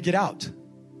when they get out,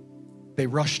 they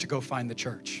rush to go find the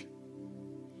church.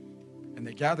 And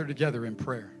they gather together in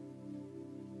prayer.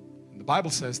 And the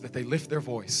Bible says that they lift their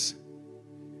voice,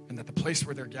 and that the place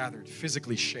where they're gathered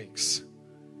physically shakes,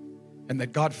 and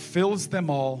that God fills them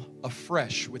all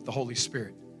afresh with the Holy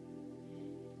Spirit.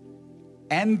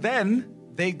 And then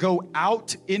they go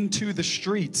out into the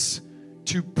streets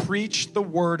to preach the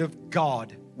word of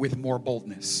God with more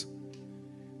boldness.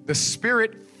 The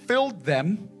Spirit filled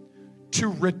them to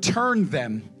return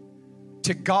them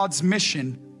to God's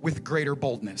mission with greater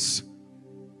boldness.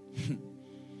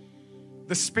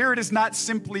 The Spirit is not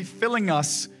simply filling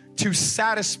us to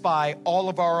satisfy all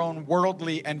of our own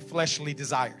worldly and fleshly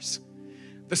desires.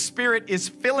 The Spirit is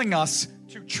filling us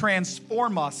to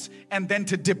transform us and then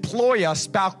to deploy us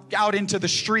back out into the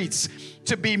streets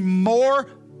to be more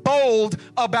bold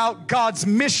about God's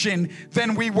mission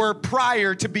than we were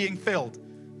prior to being filled.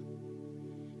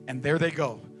 And there they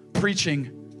go,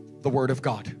 preaching the word of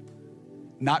God.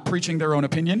 Not preaching their own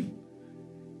opinion,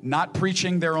 not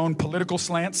preaching their own political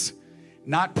slants,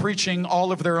 not preaching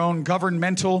all of their own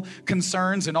governmental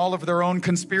concerns and all of their own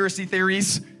conspiracy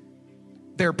theories.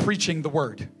 They're preaching the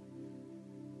word.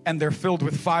 And they're filled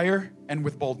with fire and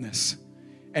with boldness.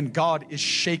 And God is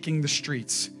shaking the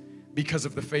streets because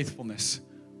of the faithfulness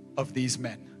of these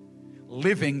men,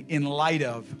 living in light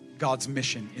of God's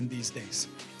mission in these days.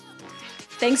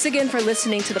 Thanks again for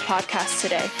listening to the podcast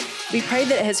today. We pray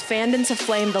that it has fanned into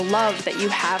flame the love that you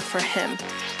have for Him.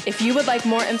 If you would like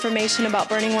more information about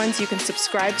Burning Ones, you can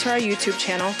subscribe to our YouTube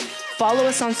channel, follow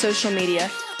us on social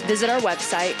media, visit our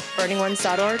website,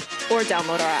 burningones.org, or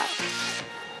download our app.